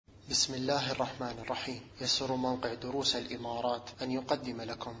بسم الله الرحمن الرحيم. يسر موقع دروس الإمارات أن يقدم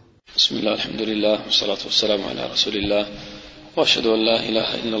لكم. بسم الله، الحمد لله، والصلاة والسلام على رسول الله، وأشهد أن لا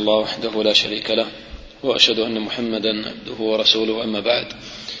إله إلا الله وحده لا شريك له، وأشهد أن محمدا عبده ورسوله. أما بعد،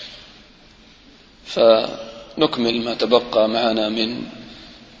 فنكمل ما تبقى معنا من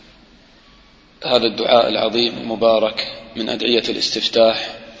هذا الدعاء العظيم المبارك من أدعية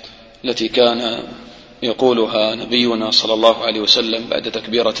الاستفتاح التي كان يقولها نبينا صلى الله عليه وسلم بعد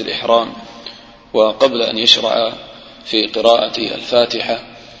تكبيرة الإحرام وقبل أن يشرع في قراءة الفاتحة.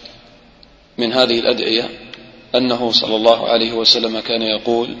 من هذه الأدعية أنه صلى الله عليه وسلم كان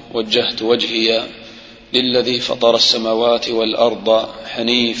يقول: وجهت وجهي للذي فطر السماوات والأرض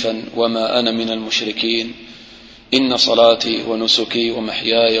حنيفا وما أنا من المشركين، إن صلاتي ونسكي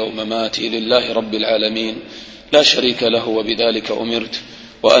ومحياي ومماتي لله رب العالمين لا شريك له وبذلك أمرت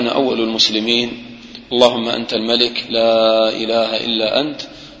وأنا أول المسلمين، اللهم أنت الملك لا إله إلا أنت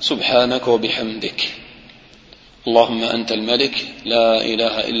سبحانك وبحمدك. اللهم أنت الملك لا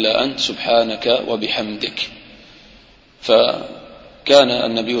إله إلا أنت سبحانك وبحمدك. فكان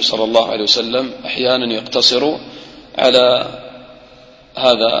النبي صلى الله عليه وسلم أحيانا يقتصر على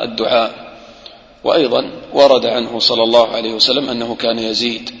هذا الدعاء، وأيضا ورد عنه صلى الله عليه وسلم أنه كان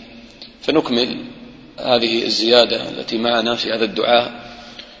يزيد. فنكمل هذه الزيادة التي معنا في هذا الدعاء.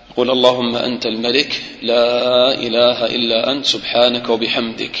 يقول: اللهم أنت الملك لا إله إلا أنت سبحانك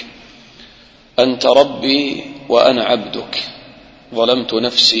وبحمدك، أنت ربي وأنا عبدك، ظلمت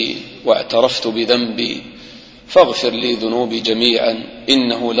نفسي واعترفت بذنبي فاغفر لي ذنوبي جميعا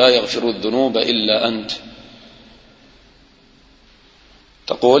إنه لا يغفر الذنوب إلا أنت.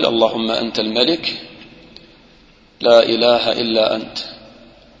 تقول: اللهم أنت الملك لا إله إلا أنت،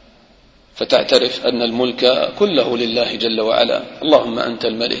 فتعترف أن الملك كله لله جل وعلا. اللهم أنت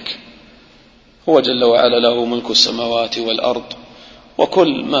الملك، هو جل وعلا له ملك السماوات والأرض،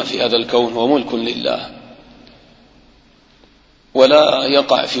 وكل ما في هذا الكون هو ملك لله، ولا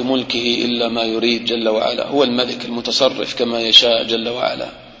يقع في ملكه إلا ما يريد جل وعلا. هو الملك المتصرف كما يشاء جل وعلا.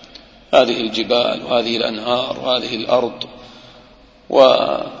 هذه الجبال وهذه الأنهار وهذه الأرض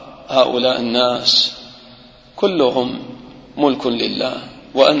وهؤلاء الناس كلهم ملك لله،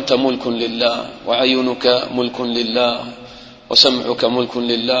 وأنت ملك لله، وعينك ملك لله، وسمعك ملك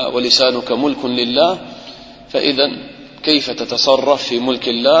لله، ولسانك ملك لله. فإذا كيف تتصرف في ملك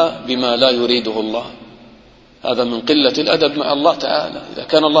الله بما لا يريده الله؟ هذا من قلة الأدب مع الله تعالى. إذا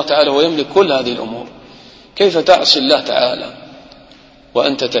كان الله تعالى هو يملك كل هذه الأمور، كيف تعصي الله تعالى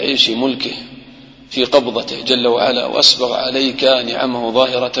وأنت تعيش ملكه في قبضته جل وعلا، وأسبغ عليك نعمه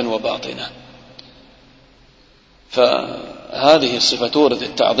ظاهرة وباطنة؟ فهذه الصفة تورث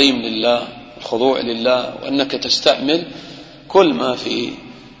التعظيم لله، الخضوع لله، وأنك تستعمل كل ما في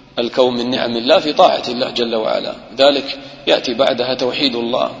الكون من نعم الله في طاعة الله جل وعلا. ذلك يأتي بعدها توحيد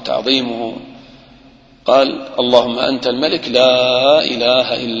الله تعظيمه. قال: اللهم أنت الملك لا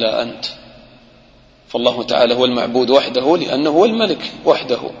إله إلا أنت. فالله تعالى هو المعبود وحده، لأنه هو الملك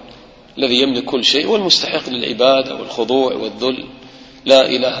وحده الذي يملك كل شيء والمستحق للعبادة والخضوع والذل. لا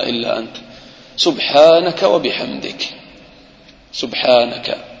إله إلا أنت سبحانك وبحمدك،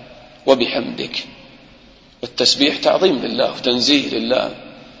 سبحانك وبحمدك. والتسبيح تعظيم لله وتنزيه لله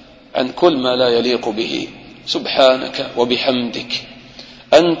عن كل ما لا يليق به. سبحانك وبحمدك،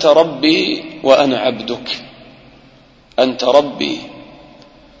 أنت ربي وأنا عبدك، أنت ربي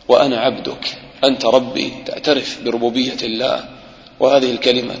وأنا عبدك. أنت ربي، تعترف بربوبية الله، وهذه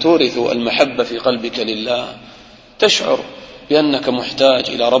الكلمة تورث المحبة في قلبك لله، تشعر بأنك محتاج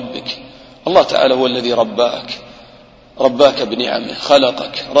إلى ربك. الله تعالى هو الذي رباك بنعمه،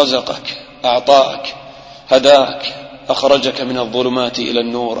 خلقك، رزقك، أعطاك، هداك، أخرجك من الظلمات إلى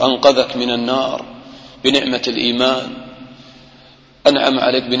النور، أنقذك من النار بنعمة الإيمان، أنعم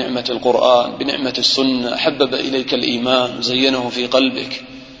عليك بنعمة القرآن، بنعمة السنة، حبب إليك الإيمان، زينه في قلبك.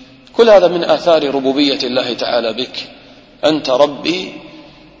 كل هذا من آثار ربوبية الله تعالى بك. أنت ربي،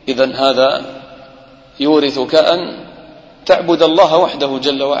 إذن هذا يورثك أن تعبد الله وحده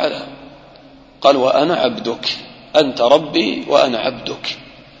جل وعلا. قال: وأنا عبدك، أنت ربي وأنا عبدك،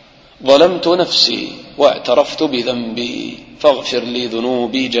 ظلمت نفسي واعترفت بذنبي فاغفر لي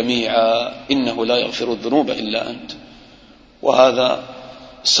ذنوبي جميعا إنه لا يغفر الذنوب إلا أنت. وهذا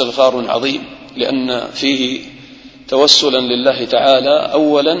استغفار عظيم، لأن فيه توسلا لله تعالى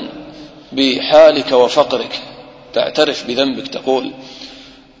أولا بحالك وفقرك، تعترف بذنبك، تقول: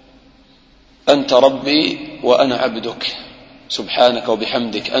 أنت ربي وأنا عبدك، سبحانك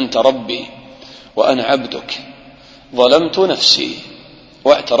وبحمدك، أنت ربي وأنا عبدك، ظلمت نفسي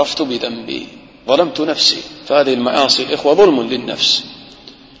واعترفت بذنبي. ظلمت نفسي، فهذه المعاصي الإخوة ظلم للنفس،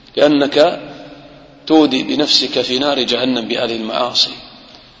 لأنك تودي بنفسك في نار جهنم بهذه المعاصي.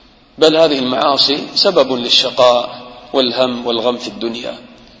 بل هذه المعاصي سبب للشقاء والهم والغم في الدنيا.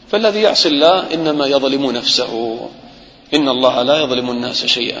 فالذي يعصي الله إنما يظلم نفسه، إن الله لا يظلم الناس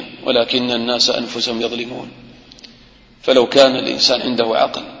شيئا ولكن الناس أنفسهم يظلمون. فلو كان الإنسان عنده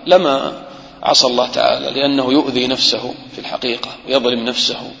عقل لما عصى الله تعالى، لأنه يؤذي نفسه في الحقيقة ويظلم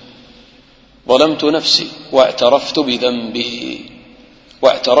نفسه. ظلمت نفسي واعترفت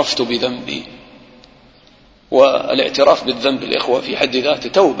بذنبي. والاعتراف بالذنب الإخوة في حد ذاته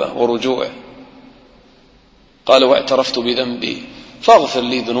توبة ورجوع. قال واعترفت بذنبي فاغفر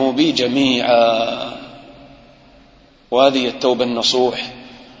لي ذنوبي جميعا. وهذه التوبة النصوح،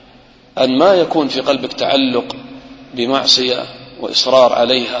 أن ما يكون في قلبك تعلق بمعصية وإصرار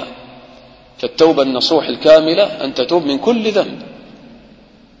عليها. فالتوبة النصوح الكاملة أن تتوب من كل ذنب.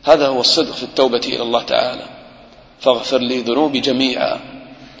 هذا هو الصدق في التوبة إلى الله تعالى. فاغفر لي ذنوبي جميعا،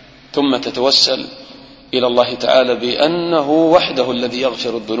 ثم تتوسل إلى الله تعالى بأنه وحده الذي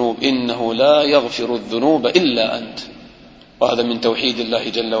يغفر الذنوب، إنه لا يغفر الذنوب إلا أنت. وهذا من توحيد الله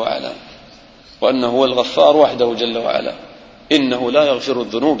جل وعلا، وأنه هو الغفار وحده جل وعلا، إنه لا يغفر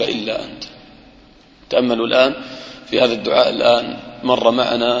الذنوب إلا أنت. تأملوا الآن في هذا الدعاء. الآن مر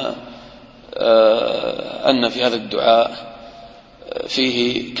معنا أن في هذا الدعاء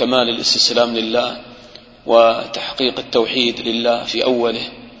فيه كمال الاستسلام لله وتحقيق التوحيد لله في أوله،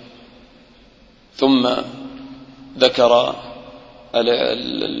 ثم ذكر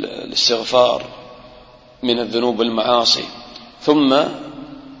الاستغفار من الذنوب والمعاصي، ثم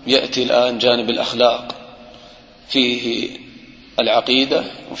يأتي الآن جانب الأخلاق، فيه العقيدة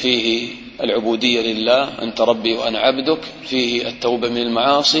وفيه العبودية لله، أنت ربي وأنا عبدك، فيه التوبة من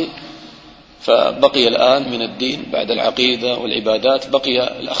المعاصي. فبقي الآن من الدين بعد العقيدة والعبادات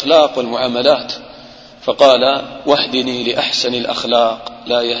بقي الأخلاق والمعاملات. فقال واهدني لأحسن الأخلاق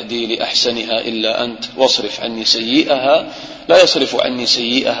لا يهدي لأحسنها إلا أنت، واصرف عني سيئها لا يصرف عني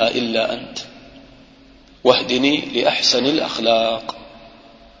سيئها إلا أنت. واهدني لأحسن الأخلاق.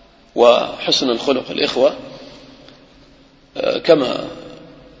 وحسن الخلق الإخوة كما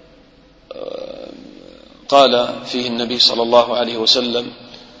قال فيه النبي صلى الله عليه وسلم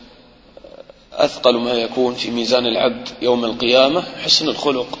أثقل ما يكون في ميزان العبد يوم القيامة حسن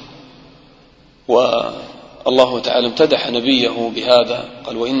الخلق. والله تعالى امتدح نبيه بهذا،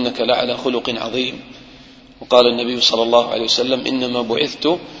 قال وإنك لعلى خلق عظيم. وقال النبي صلى الله عليه وسلم إنما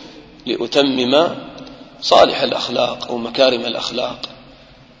بعثت لأتمم صالح الأخلاق أو مكارم الأخلاق.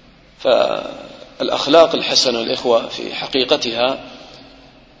 فالأخلاق الحسنة الإخوة في حقيقتها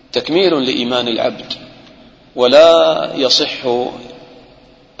تكميل لإيمان العبد، ولا يصح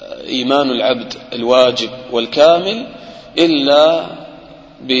إيمان العبد الواجب والكامل إلا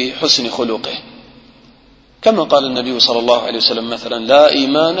بحسن خلقه، كما قال النبي صلى الله عليه وسلم مثلا لا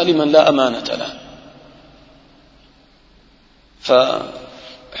إيمان لمن لا أمانة له.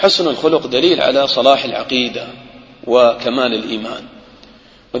 فحسن الخلق دليل على صلاح العقيدة وكمال الإيمان،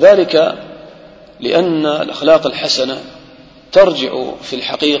 وذلك لأن الأخلاق الحسنة ترجع في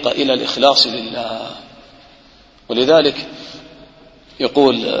الحقيقة إلى الإخلاص لله. ولذلك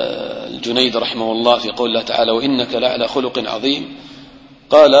يقول الجنيد رحمه الله في قول الله تعالى وإنك لعلى خلق عظيم،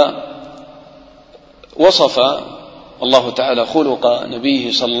 قال وصف الله تعالى خلق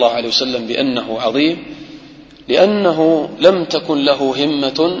نبيه صلى الله عليه وسلم بأنه عظيم لأنه لم تكن له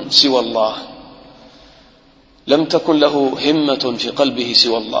همة سوى الله، لم تكن له همة في قلبه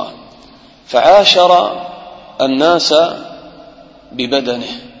سوى الله، فعاشر الناس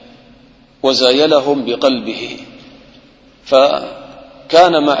ببدنه وزايلهم بقلبه،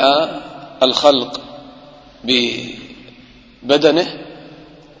 فكان مع الخلق ببدنه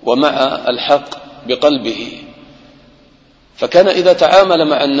ومع الحق بقلبه. فكان إذا تعامل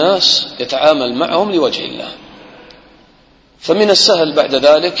مع الناس يتعامل معهم لوجه الله. فمن السهل بعد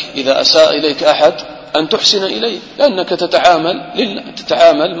ذلك إذا أساء إليك أحد أن تحسن إليه، لأنك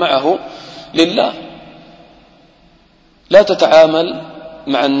تتعامل معه لله، لا تتعامل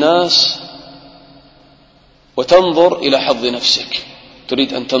مع الناس وتنظر إلى حظ نفسك،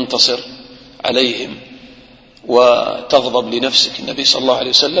 تريد أن تنتصر عليهم وتغضب لنفسك. النبي صلى الله عليه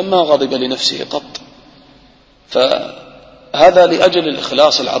وسلم ما غضب لنفسه قط. فهذا لأجل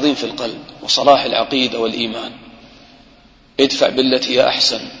الإخلاص العظيم في القلب وصلاح العقيدة والإيمان. ادفع بالتي هي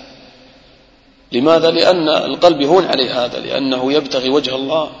أحسن. لماذا؟ لأن القلب يهون عليه هذا، لأنه يبتغي وجه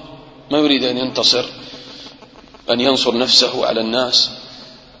الله، ما يريد أن ينتصر، أن ينصر نفسه على الناس.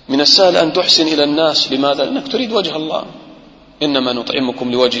 من السهل أن تحسن إلى الناس. لماذا؟ لأنك تريد وجه الله. إنما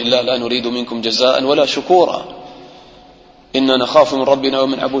نطعمكم لوجه الله لا نريد منكم جزاء ولا شكورا إنا نخاف من ربنا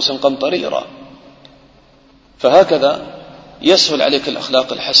ومن عبوسا قمطريرا. فهكذا يسهل عليك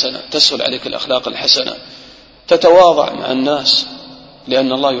الأخلاق الحسنة، تسهل عليك الأخلاق الحسنة، تتواضع مع الناس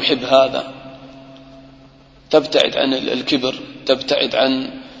لأن الله يحب هذا. تبتعد عن الكبر، تبتعد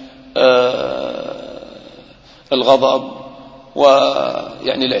عن الغضب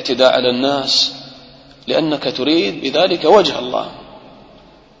ويعني الاعتداء على الناس، لأنك تريد بذلك وجه الله.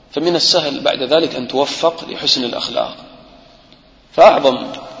 فمن السهل بعد ذلك أن توفق لحسن الأخلاق. فأعظم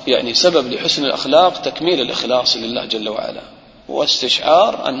يعني سبب لحسن الأخلاق تكميل الإخلاص لله جل وعلا،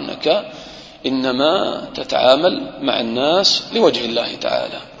 واستشعار أنك إنما تتعامل مع الناس لوجه الله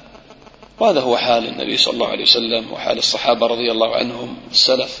تعالى. وهذا هو حال النبي صلى الله عليه وسلم وحال الصحابة رضي الله عنهم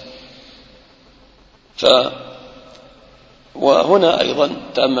السلف. وهنا أيضا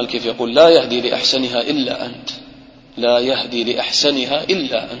تأمل كيف يقول: لا يهدي لأحسنها إلا أنت، لا يهدي لأحسنها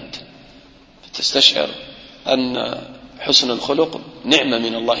إلا أنت. فتستشعر أن حسن الخلق نعمة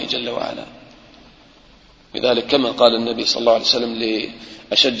من الله جل وعلا. لذلك كما قال النبي صلى الله عليه وسلم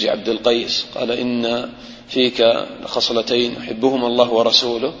لأشج عبد القيس، قال: إن فيك خصلتين يحبهما الله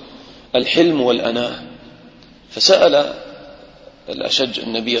ورسوله، الحلم والأناة. فسأل الأشج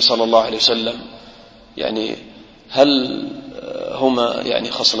النبي صلى الله عليه وسلم: يعني هل هما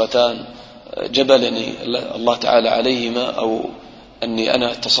يعني خصلتان جبلني الله تعالى عليهما أو أني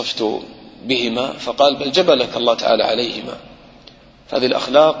أنا اتصفت بهما؟ فقال: بل جبلك الله تعالى عليهما. هذه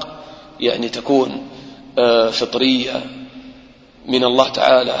الأخلاق يعني تكون فطرية من الله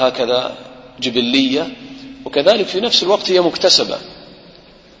تعالى هكذا جبلية، وكذلك في نفس الوقت هي مكتسبة.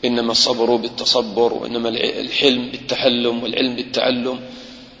 إنما الصبر بالتصبر، وإنما الحلم بالتحلم، والعلم بالتعلم.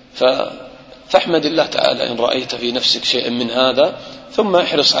 فاحمد الله تعالى إن رأيت في نفسك شيئا من هذا، ثم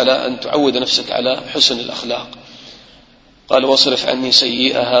احرص على أن تعود نفسك على حسن الأخلاق. قال: واصرف عني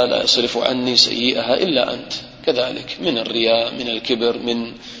سيئها لا يصرف عني سيئها إلا أنت. كذلك من الرياء، من الكبر،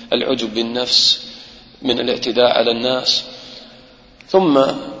 من العجب بالنفس، من الاعتداء على الناس. ثم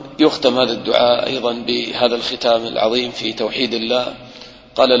يختم هذا الدعاء أيضا بهذا الختام العظيم في توحيد الله.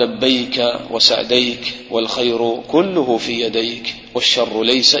 قال: لبيك وسعديك والخير كله في يديك والشر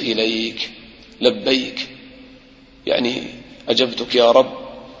ليس إليك. لبيك يعني أجبتك يا رب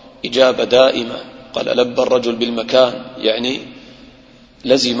إجابة دائمة. قال: لبى الرجل بالمكان يعني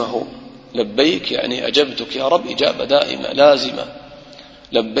لزمه. لبيك يعني أجبتك يا رب إجابة دائمة لازمة.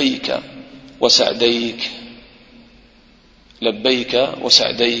 لبيك وسعديك، لبيك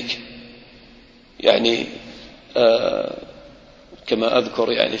وسعديك يعني كما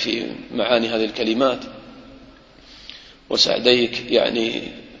أذكر يعني في معاني هذه الكلمات، وسعديك يعني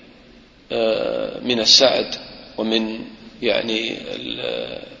من السعد، ومن يعني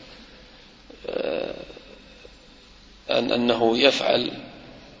أنه يفعل.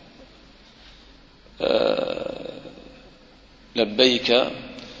 لبيك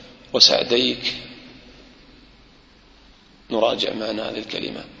وسعديك. نراجع معنى هذه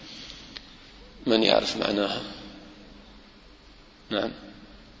الكلمة، من يعرف معناها؟ نعم،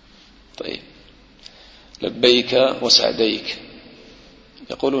 طيب. لبيك وسعديك،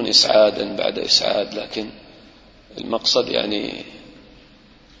 يقولون إسعادا بعد إسعاد، لكن المقصد يعني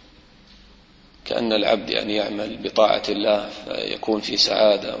كأن العبد يعني يعمل بطاعة الله فيكون في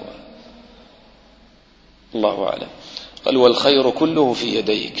سعادة الله أعلم. قال: والخير كله في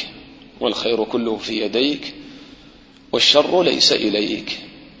يديك، والخير كله في يديك والشر ليس إليك.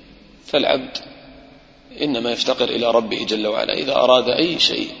 فالعبد إنما يفتقر إلى ربه جل وعلا إذا أراد أي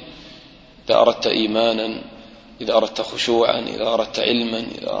شيء. إذا أردت إيمانا، إذا أردت خشوعا، إذا أردت علما،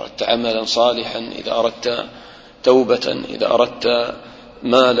 إذا أردت عملا صالحا، إذا أردت توبة، إذا أردت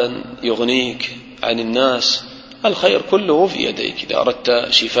مالا يغنيك عن الناس، الخير كله في يديك. إذا أردت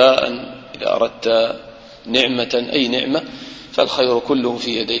شفاء، إذا أردت نعمة أي نعمة، فالخير كله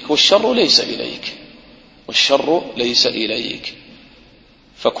في يديك والشر ليس إليك، والشر ليس إليك.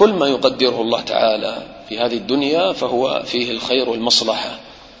 فكل ما يقدره الله تعالى في هذه الدنيا فهو فيه الخير والمصلحة،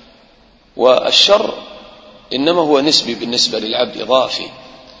 والشر إنما هو نسبي بالنسبة للعبد إضافي.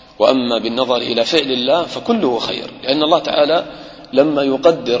 وأما بالنظر إلى فعل الله فكله خير، لأن الله تعالى لما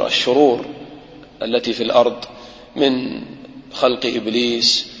يقدر الشرور التي في الأرض من خلق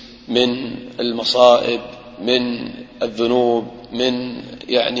إبليس، من المصائب، من الذنوب، من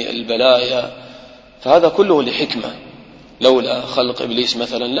يعني البلايا، فهذا كله لحكمة. لولا خلق إبليس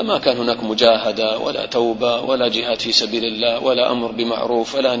مثلا لما كان هناك مجاهدة ولا توبة ولا جهاد في سبيل الله ولا أمر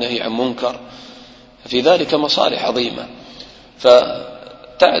بمعروف ولا نهي عن منكر، في ذلك مصالح عظيمة.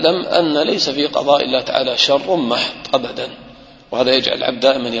 فتعلم أن ليس في قضاء الله تعالى شر محض أبدا، وهذا يجعل العبد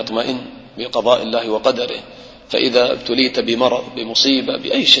دائما يطمئن بقضاء الله وقدره. فإذا ابتليت بمرض، بمصيبة،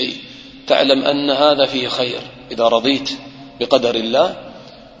 بأي شيء، تعلم أن هذا فيه خير إذا رضيت بقدر الله،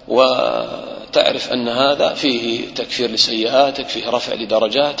 وتعرف أن هذا فيه تكفير لسيئاتك، فيه رفع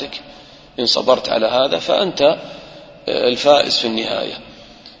لدرجاتك إن صبرت على هذا. فأنت الفائز في النهاية.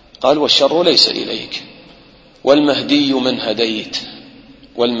 قال والشر ليس إليك والمهدي من هديت،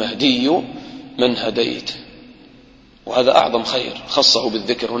 والمهدي من هديت. وهذا أعظم خير، خصه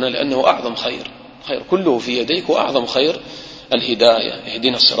بالذكر هنا لأنه أعظم خير، خير كله في يديك، وأعظم خير الهداية،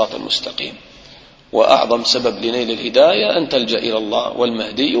 اهدنا الصراط المستقيم. وأعظم سبب لنيل الهداية أن تلجأ إلى الله،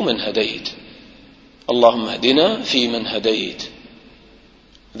 والمهدي من هديت، اللهم اهدنا في من هديت.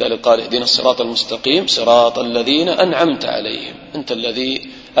 ذلك قال اهدنا الصراط المستقيم صراط الذين أنعمت عليهم، أنت الذي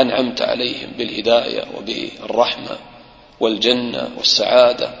أنعمت عليهم بالهداية وبالرحمة والجنة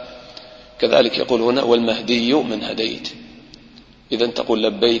والسعادة. كذلك يقول هنا والمهدي من هديت. إذن تقول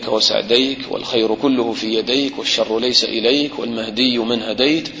لبيك وسعديك والخير كله في يديك والشر ليس إليك والمهدي من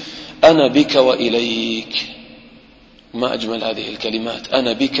هديت، أنا بك وإليك. ما أجمل هذه الكلمات،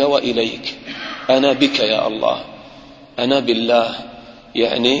 أنا بك وإليك. أنا بك يا الله، أنا بالله،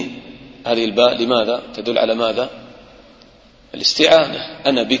 يعني هذه الباء لماذا تدل على ماذا؟ الاستعانة.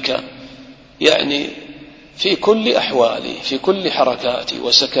 أنا بك يعني في كل أحوالي، في كل حركاتي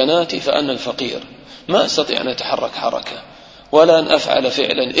وسكناتي فأنا الفقير، ما أستطيع أن أتحرك حركة ولا أن أفعل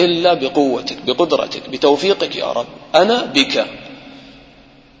فعلا إلا بقوتك بقدرتك بتوفيقك يا رب. أنا بك.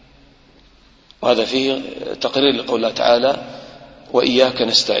 وهذا فيه تقرير لقول الله تعالى وإياك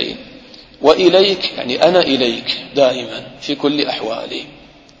نستعين. وإليك يعني أنا إليك دائما في كل أحوالي،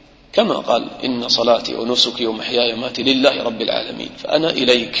 كما قال إن صلاتي ونسكي ومحياي ومماتي لله رب العالمين. فأنا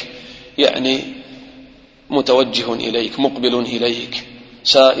إليك يعني متوجه إليك، مقبل إليك،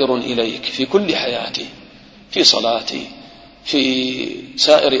 سائر إليك في كل حياتي، في صلاتي، في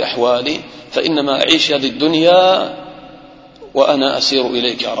سائر أحوالي، فإنما أعيش هذه الدنيا وأنا أسير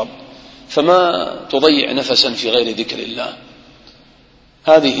إليك يا رب. فما تضيع نفسا في غير ذكر الله.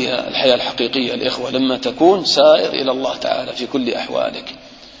 هذه هي الحياة الحقيقية الإخوة، لما تكون سائر إلى الله تعالى في كل أحوالك.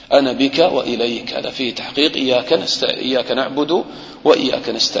 أنا بك وإليك، هذا فيه تحقيق إياك نعبد وإياك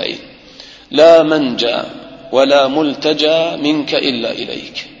نستعين. لا منجى ولا ملتجى منك إلا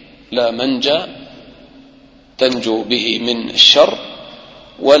إليك. لا منجى تنجو به من الشر،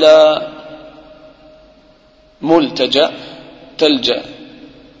 ولا ملتجى تلجأ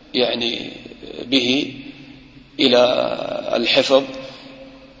يعني به إلى الحفظ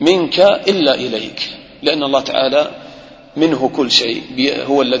منك إلا إليك، لأن الله تعالى منه كل شيء،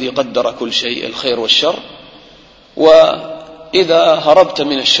 هو الذي قدر كل شيء الخير والشر. وإذا هربت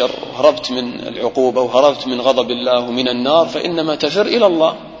من الشر وهربت من العقوبة وهربت من غضب الله ومن النار فإنما تفر إلى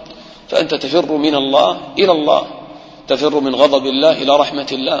الله. فأنت تفر من الله إلى الله، تفر من غضب الله إلى رحمة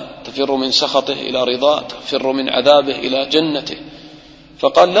الله، تفر من سخطه إلى رضاه، تفر من عذابه إلى جنته.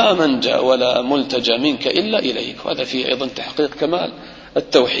 فقال لا منجى ولا ملتجى منك إلا إليك. وهذا فيه أيضا تحقيق كمال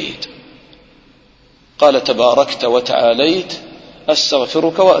التوحيد. قال تباركت وتعاليت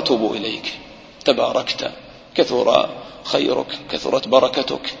أستغفرك وأتوب إليك. تباركت كثر خيرك، كثرت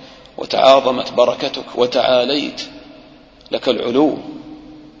بركتك وتعاظمت بركتك. وتعاليت لك العلو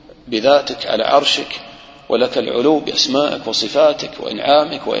بذاتك على عرشك، ولك العلو بأسمائك وصفاتك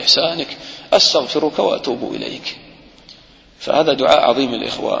وإنعامك وإحسانك. أستغفرك وأتوب إليك. فهذا دعاء عظيم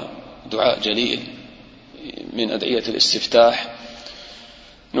الإخوة، دعاء جليل من أدعية الاستفتاح.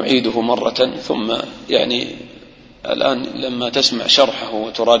 نعيده مرة، ثم يعني الآن لما تسمع شرحه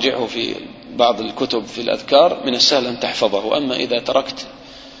وتراجعه في بعض الكتب في الأذكار من السهل أن تحفظه. أما إذا تركت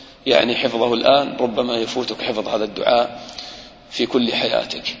يعني حفظه الآن ربما يفوتك حفظ هذا الدعاء في كل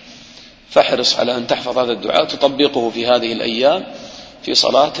حياتك. فاحرص على أن تحفظ هذا الدعاء، تطبقه في هذه الأيام في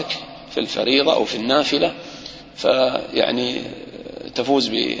صلاتك في الفريضة أو في النافلة، فيعني تفوز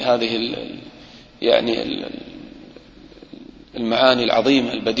بهذه يعني المعاني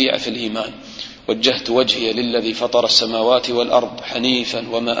العظيمة البديعة في الإيمان. وجهت وجهي للذي فطر السماوات والأرض حنيفا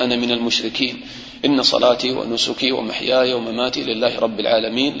وما أنا من المشركين، إن صلاتي ونسكي ومحياي ومماتي لله رب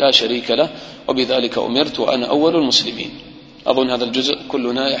العالمين لا شريك له وبذلك أمرت وأنا أول المسلمين. أظن هذا الجزء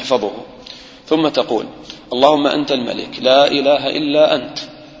كلنا يحفظه. ثم تقول اللهم أنت الملك لا إله إلا أنت،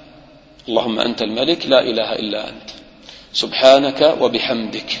 اللهم أنت الملك لا إله إلا أنت، سبحانك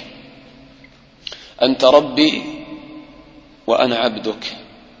وبحمدك، أنت ربي وأنا عبدك،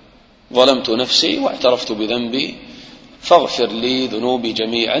 ظلمت نفسي واعترفت بذنبي فاغفر لي ذنوبي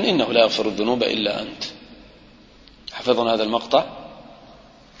جميعا إنه لا يغفر الذنوب إلا أنت. حفظنا هذا المقطع.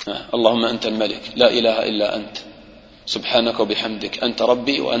 اللهم أنت الملك لا إله إلا أنت، سبحانك وبحمدك، أنت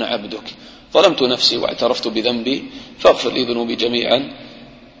ربي وأنا عبدك، ظلمت نفسي واعترفت بذنبي فاغفر لي ذنوبي جميعا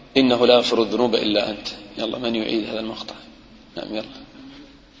إنه لا يغفر الذنوب إلا أنت. يلا من يعيد هذا المقطع؟ نعم يلا.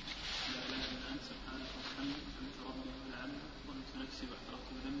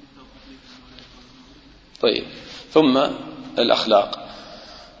 طيب ثم الأخلاق.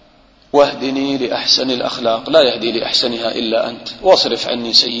 واهدني لأحسن الأخلاق، لا يهدي لأحسنها إلا أنت، واصرف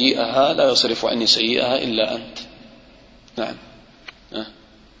عني سيئها، لا يصرف عني سيئها إلا أنت. نعم.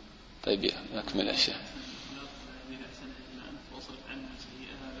 طيب أكمل يا شيخ.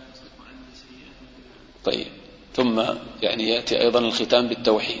 طيب ثم يعني يأتي أيضا الختام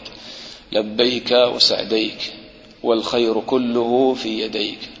بالتوحيد: لبيك وسعديك والخير كله في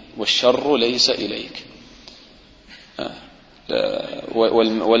يديك والشر ليس إليك.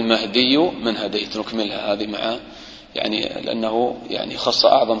 والمهدي من هديت. نكملها هذه مع يعني لأنه يعني خص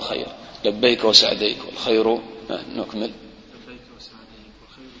أعظم خير: لبيك وسعديك والخير. نكمل: لبيك وسعديك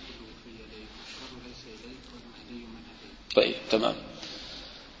والخير كله في يديك والشر ليس إليك والمهدي من هديت. طيب تمام.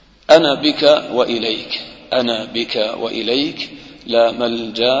 أنا بك وإليك، أنا بك وإليك، لا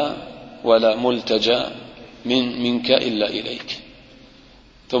ملجأ ولا ملتجأ منك إلا إليك.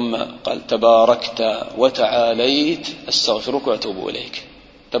 ثم قال: تباركت وتعاليت أستغفرك وأتوب إليك.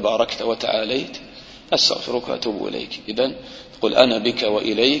 تباركت وتعاليت أستغفرك وأتوب إليك. إذن تقول: أنا بك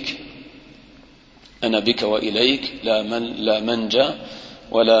وإليك، أنا بك وإليك، لا منجا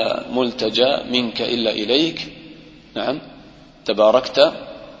ولا ملتجا منك إلا إليك. نعم. تباركت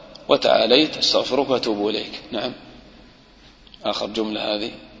وتعاليت أستغفرك وأتوب إليك. نعم. آخر جملة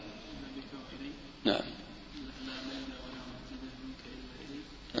هذه. نعم.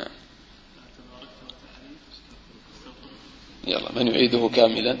 يلا من يعيده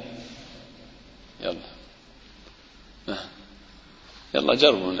كاملا؟ يلا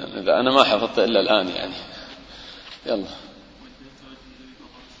جربوا، إذا أنا ما حفظت إلا الآن يعني. يلا.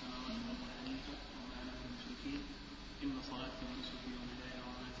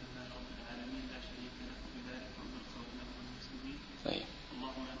 طيب.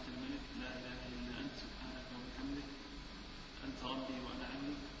 اللهم أنت الملك لا إله إلا أنت سبحانك وبحمدك أنت ربي وأنا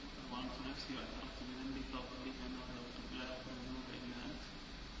عبدك وأنت نفسي واعترفت بذنبي فاغفر لي فإنه لا يغفر الذنوب إلا أنت.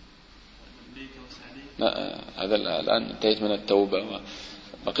 لبيك وسعديك. هذا الآن انتهيت من التوبة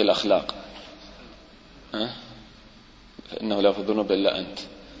وبقي الأخلاق. إنه لا يغفر الذنوب إلا أنت.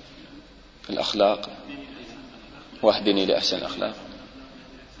 الأخلاق: واهدني لأحسن الأخلاق.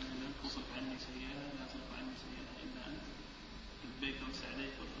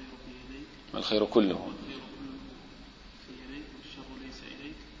 والخير كله في يديك والشر ليس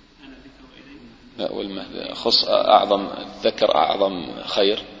إليك. أنا بك وإليك. لا، والمهدي خص أعظم، ذكر أعظم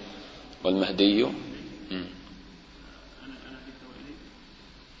خير. والمهدي أنا بك وإليك.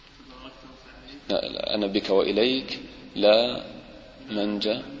 تباركت وتعاليت. لا، أنا بك وإليك لا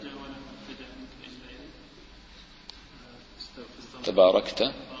منجا.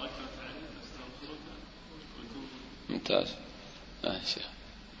 تباركت. ممتاز. شيخ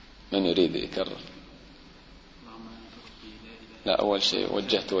من يريد يكرر؟ لا، أول شيء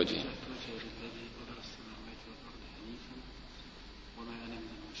وجهت وجهي.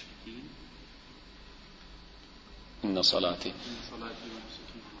 إن صلاتي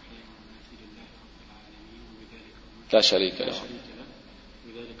لا شريك له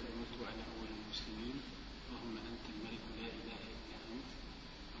وبذلك أمرت وأنا أول المسلمين. اللهم أنت الملك لا إله إلا أنت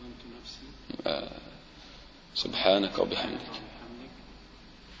ظلمت نفسي. سبحانك وبحمدك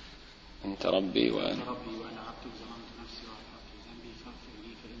أنت ربي وأنا عبدك ظلمت نفسي وأخطأت ذنبي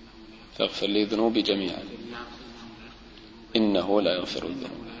فاغفر لي ذنوبي جميعا إنه لا يغفر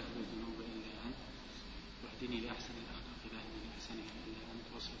الذنوب واهدني لأحسن الأخلاق لا يهدي لأحسنها إلا أنت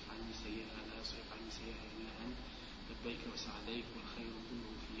واصرف عني سيئها لا يصرف عني سيئها إلا أنت. لبيك وسعديك والخير كله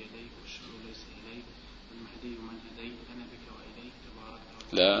في يديك والشر ليس إليك والمهدي من هديت. أنا بك وإليك تبارك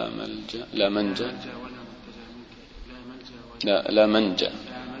لا ملجأ لا منجا ولا منتجى منك لا منجا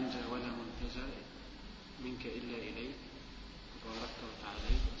ولا منتجى منك إلا إليك. تباركت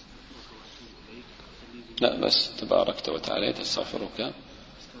وتعاليت أستغفرك وأتوب إليك. لا بس تباركت وتعاليت أستغفرك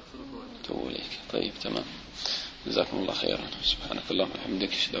وأتوب إليك. طيب تمام. جزاكم الله خيرا. سبحانك اللهم وبحمدك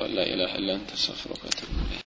أشهد أن لا إله إلا أنت أستغفرك وأتوب إليك.